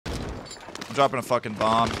I'm dropping a fucking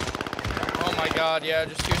bomb. Oh my god, yeah,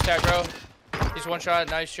 just 2-stack, bro. He's one shot.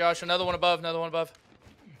 Nice, Josh. Another one above, another one above.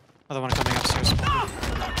 Another one coming upstairs.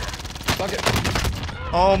 Fuck it.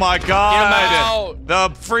 Oh my god! Get him The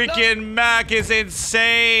freaking Mac is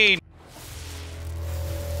insane!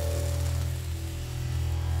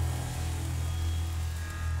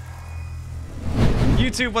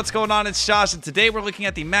 YouTube, what's going on? It's Josh, and today we're looking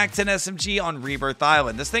at the Mac 10 SMG on Rebirth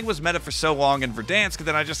Island. This thing was meta for so long in Verdansk, and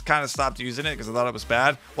then I just kind of stopped using it because I thought it was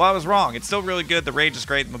bad. Well, I was wrong. It's still really good. The range is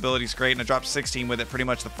great. The mobility is great, and I dropped 16 with it pretty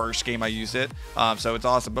much the first game I used it. So it's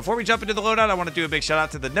awesome. Before we jump into the loadout, I want to do a big shout out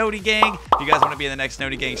to the Noti gang. If you guys want to be in the next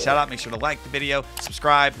Noti gang shout out, make sure to like the video,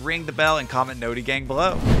 subscribe, ring the bell, and comment Noti gang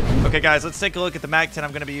below. Okay, guys, let's take a look at the Mac 10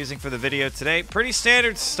 I'm going to be using for the video today. Pretty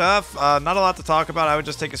standard stuff. Not a lot to talk about. I would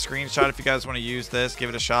just take a screenshot if you guys want to use this. Give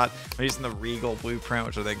it a shot. I'm using the Regal blueprint,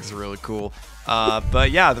 which I think is really cool.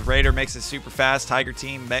 But yeah, the Raider makes it super fast. Tiger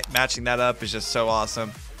team matching that up is just so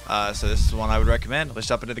awesome. So this is one I would recommend. Let's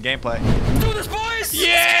jump into the gameplay. Let's do this, boys!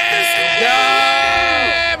 Yeah!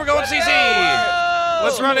 We're going CC!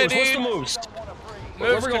 Let's run it, dude. What's the moves?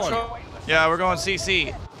 Where we going? Yeah, we're going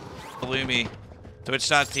CC. Illumi.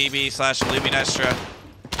 Twitch.tv/IllumiNestra.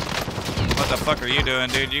 What the fuck are you doing,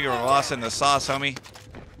 dude? You were lost in the sauce, homie.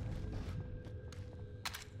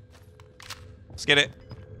 Let's get it.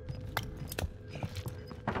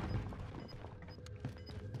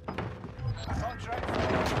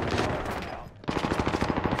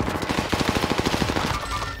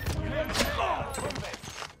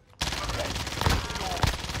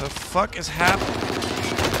 The fuck is happening?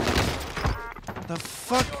 The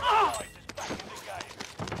fuck?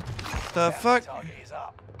 The fuck?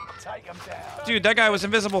 Dude, that guy was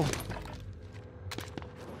invisible.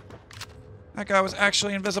 That guy was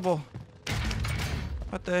actually invisible.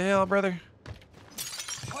 What the hell, brother?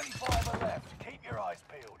 25 are left. Keep your eyes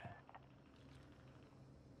peeled.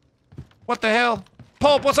 What the hell?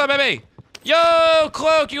 Pulp, what's up, baby? Yo,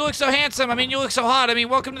 Cloak, you look so handsome. I mean, you look so hot. I mean,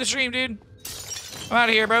 welcome to the stream, dude. I'm out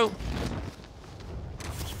of here, bro.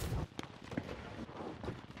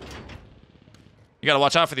 You gotta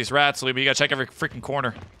watch out for these rats, Luby. You gotta check every freaking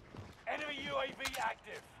corner. Enemy UAV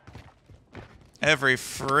active. Every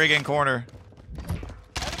friggin' corner.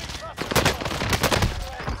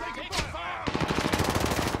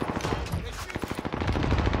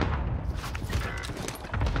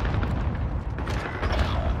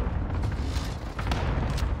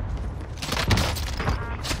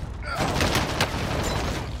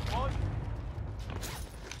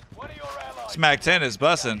 This Mac 10 is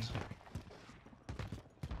bussin'.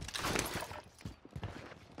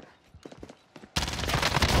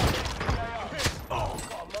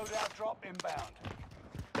 Loadout drop inbound.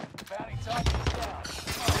 Bounty target is down.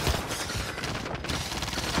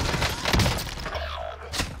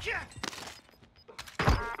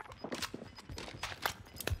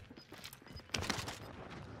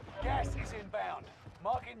 Gas is inbound.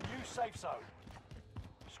 Marking new safe zone.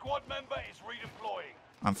 Squad member is redeploying.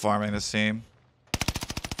 I'm farming this team.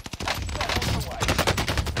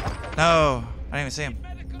 No, I didn't even see him.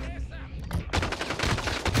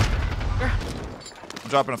 I'm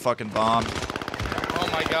dropping a fucking bomb. Oh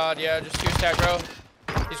my god, yeah, just 2-stack, bro.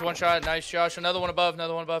 He's one shot. Nice, Josh. Another one above,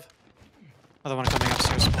 another one above. Another one coming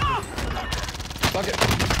upstairs. Fuck it.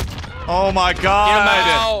 Oh my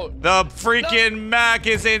god! Get him The freaking Mac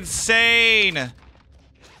is insane!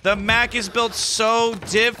 The Mac is built so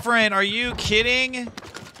different. Are you kidding?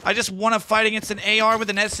 I just want to fight against an AR with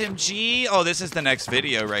an SMG. Oh, this is the next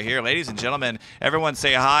video right here. Ladies and gentlemen, everyone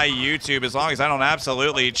say hi, YouTube, as long as I don't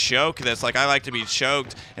absolutely choke this. Like, I like to be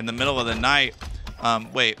choked in the middle of the night.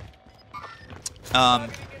 Wait.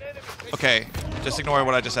 Okay, just ignore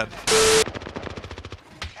what I just said.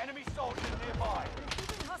 Enemy soldiers nearby.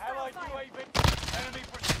 Allied UAV. Enemy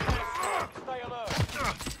precision. Stay alert.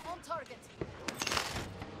 On target.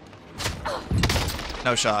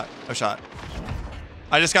 No shot. No shot.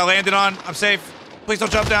 I just got landed on. I'm safe. Please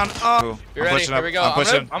don't jump down. Oh, You ready? Here we go. I'm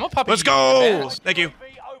pushing. I'm gonna pop Let's you. go. Thank you.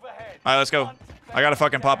 UAV overhead. All right, let's go. I gotta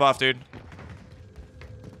fucking pop off, dude.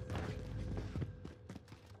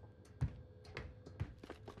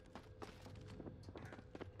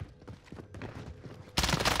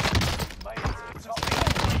 Made it to the top.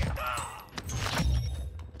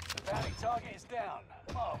 The bounty target is down.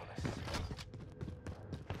 Marvelous.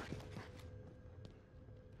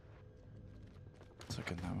 It's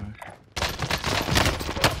looking that way.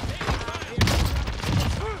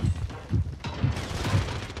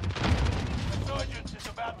 Resurgence is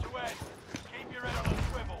about to end. Keep your head on a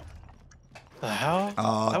swivel. The hell?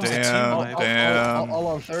 Oh, That was a team damn, wipe. damn. All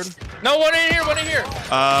on third. No, one in here, one in here.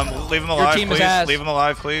 Leave him Your alive, team is please. ass. Leave him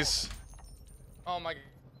alive, please. Oh my god.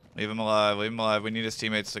 Leave him alive. Leave him alive. We need his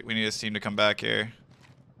teammates. We need his team to come back here.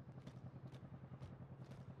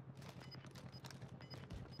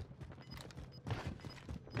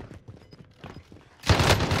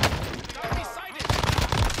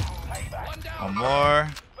 One more.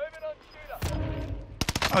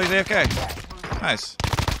 Oh, he's AFK. Nice.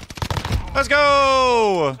 Let's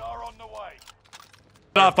go!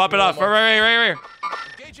 Pop it off. Right here.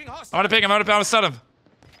 I want to pick him. I want to stun him.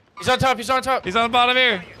 He's on top. He's on top. He's on the bottom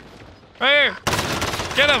here. Right here.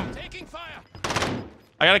 Get him.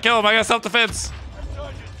 I gotta kill him. I got self-defense.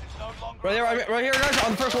 Right there, right here, guys.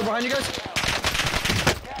 On the first floor behind you guys.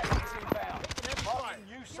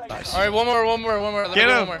 Nice. All right, one more. Get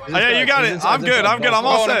him. Oh, yeah, you got it. I'm good. I'm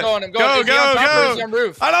all set. I'm going. Go. Is he on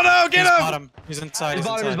roof? I don't know. Get him. Bottom. He's inside. He's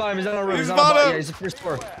bottom. He's on a roof. He's on bottom. Yeah, he's the first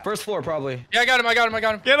floor. First floor, probably. Yeah, I got him.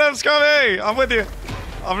 Get him, Scummy. I'm with you.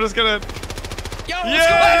 I'm just gonna. Yo, Yeah!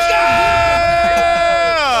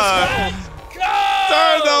 Let's go!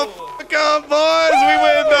 Turn the fuck up, boys. We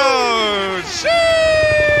win though.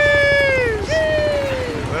 Sheesh.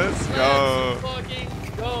 Let's go. Fucking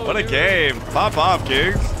go. What a dude. game. Pop off,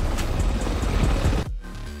 Kings.